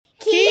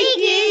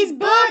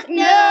Book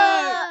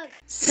Nook!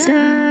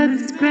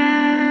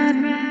 Subscribe.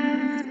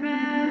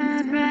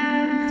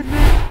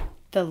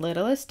 The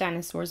Littlest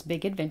Dinosaur's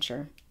Big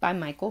Adventure by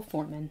Michael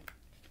Foreman.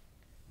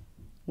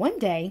 One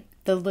day,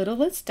 the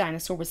littlest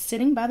dinosaur was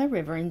sitting by the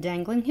river and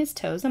dangling his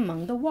toes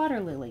among the water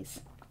lilies.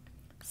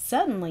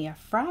 Suddenly, a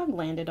frog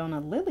landed on a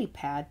lily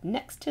pad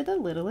next to the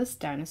littlest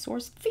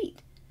dinosaur's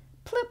feet.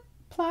 Plip,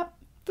 plop,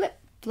 flip,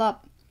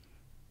 flop.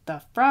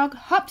 The frog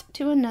hopped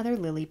to another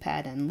lily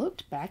pad and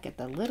looked back at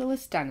the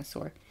littlest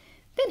dinosaur.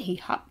 Then he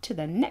hopped to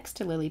the next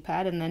lily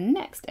pad and the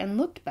next and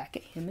looked back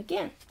at him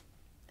again.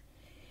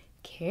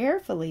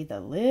 Carefully, the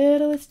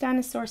littlest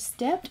dinosaur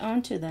stepped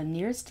onto the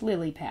nearest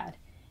lily pad.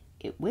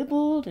 It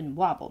wibbled and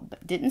wobbled,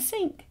 but didn't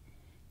sink.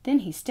 Then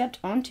he stepped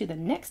onto the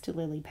next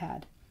lily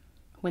pad.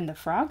 When the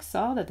frog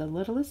saw that the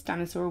littlest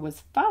dinosaur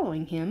was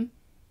following him,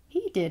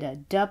 he did a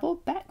double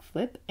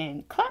backflip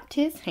and clapped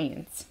his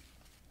hands.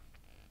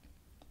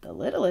 The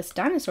littlest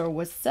dinosaur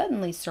was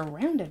suddenly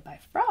surrounded by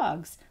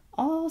frogs,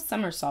 all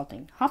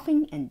somersaulting,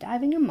 hopping, and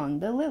diving among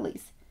the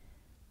lilies.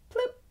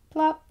 Flip,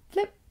 flop,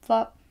 flip,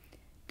 flop.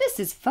 "This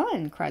is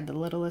fun," cried the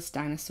littlest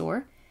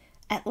dinosaur.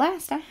 "At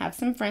last I have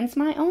some friends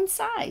my own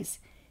size."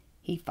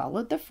 He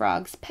followed the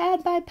frogs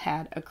pad by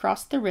pad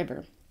across the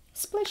river.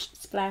 Splish,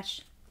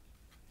 splash.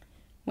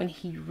 When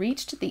he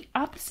reached the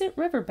opposite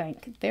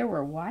riverbank, there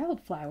were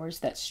wildflowers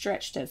that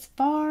stretched as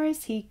far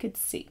as he could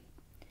see.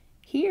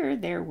 Here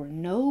there were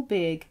no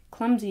big,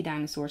 clumsy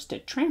dinosaurs to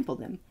trample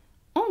them,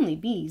 only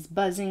bees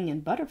buzzing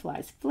and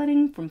butterflies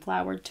flitting from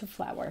flower to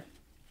flower.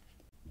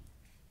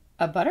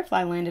 A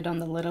butterfly landed on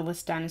the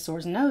littlest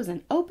dinosaur's nose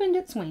and opened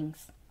its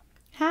wings.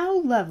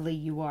 "How lovely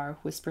you are,"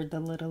 whispered the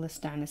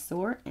littlest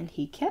dinosaur, and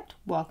he kept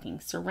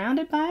walking,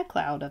 surrounded by a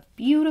cloud of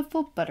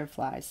beautiful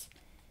butterflies.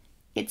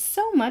 "It's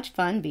so much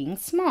fun being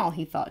small,"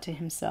 he thought to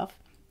himself.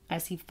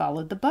 As he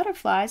followed the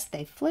butterflies,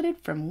 they flitted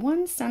from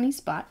one sunny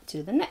spot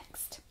to the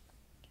next.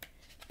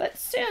 But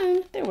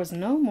soon there was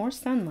no more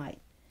sunlight.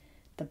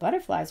 The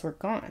butterflies were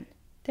gone.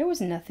 There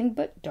was nothing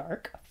but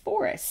dark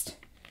forest.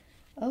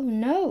 "Oh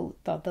no,"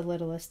 thought the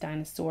littlest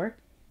dinosaur.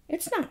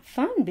 "It's not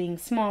fun being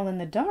small in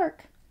the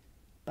dark.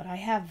 But I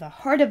have the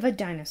heart of a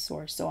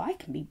dinosaur, so I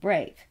can be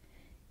brave.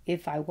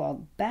 If I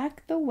walk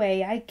back the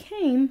way I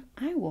came,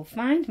 I will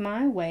find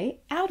my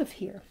way out of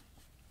here."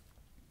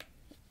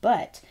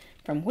 But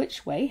from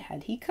which way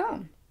had he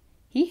come?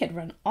 He had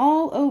run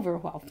all over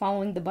while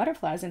following the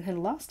butterflies and had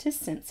lost his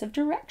sense of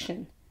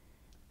direction.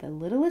 The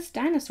littlest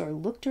dinosaur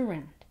looked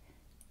around.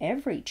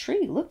 Every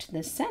tree looked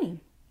the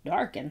same,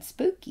 dark and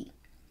spooky.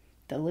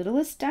 The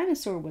littlest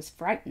dinosaur was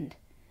frightened.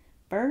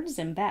 Birds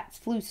and bats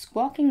flew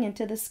squawking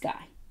into the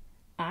sky.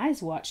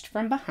 Eyes watched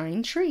from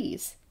behind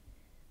trees.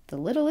 The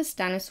littlest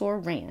dinosaur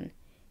ran.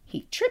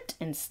 He tripped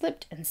and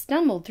slipped and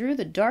stumbled through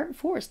the dark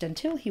forest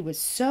until he was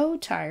so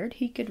tired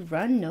he could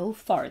run no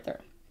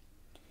farther.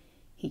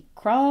 He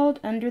crawled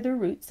under the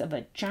roots of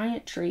a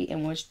giant tree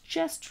and was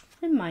just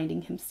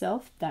reminding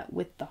himself that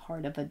with the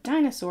heart of a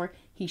dinosaur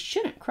he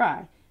shouldn't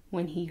cry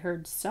when he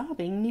heard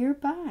sobbing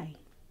nearby.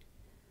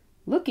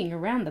 Looking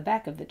around the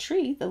back of the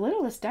tree, the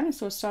littlest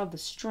dinosaur saw the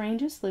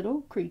strangest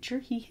little creature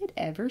he had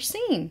ever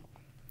seen.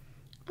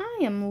 "I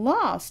am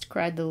lost,"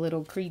 cried the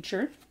little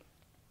creature.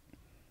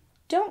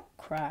 "Don't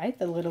cry,"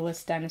 the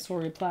littlest dinosaur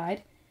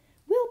replied.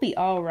 "We'll be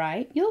all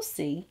right, you'll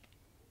see."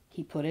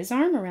 He put his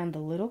arm around the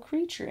little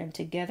creature, and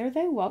together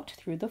they walked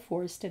through the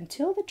forest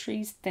until the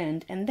trees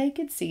thinned and they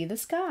could see the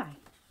sky.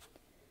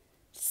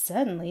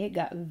 Suddenly it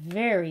got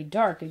very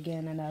dark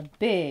again, and a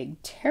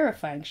big,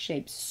 terrifying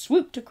shape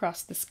swooped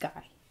across the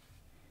sky.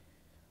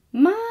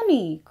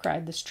 "Mommy!"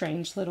 cried the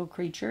strange little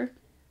creature.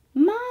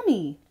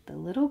 "Mommy!" The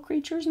little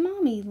creature's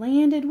mommy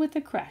landed with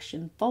a crash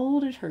and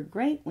folded her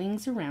great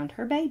wings around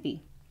her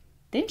baby.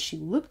 Then she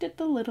looked at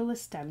the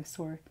littlest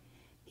dinosaur.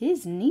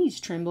 His knees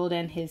trembled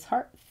and his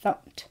heart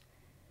thumped.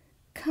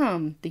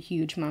 "Come," the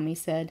huge mommy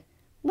said,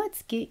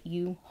 "let's get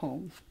you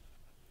home."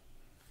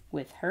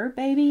 With her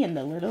baby and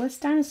the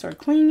littlest dinosaur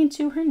clinging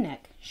to her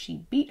neck,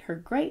 she beat her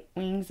great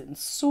wings and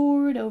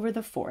soared over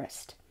the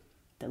forest.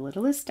 The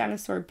littlest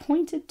dinosaur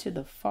pointed to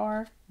the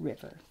far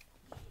river.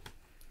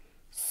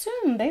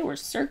 Soon they were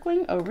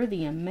circling over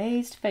the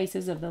amazed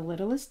faces of the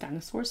littlest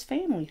dinosaur's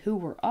family, who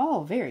were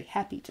all very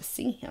happy to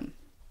see him.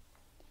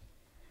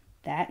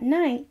 That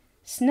night,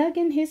 snug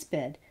in his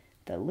bed,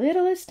 the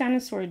littlest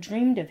dinosaur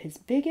dreamed of his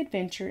big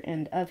adventure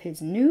and of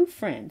his new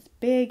friends,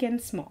 big and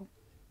small.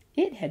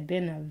 It had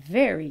been a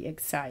very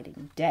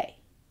exciting day.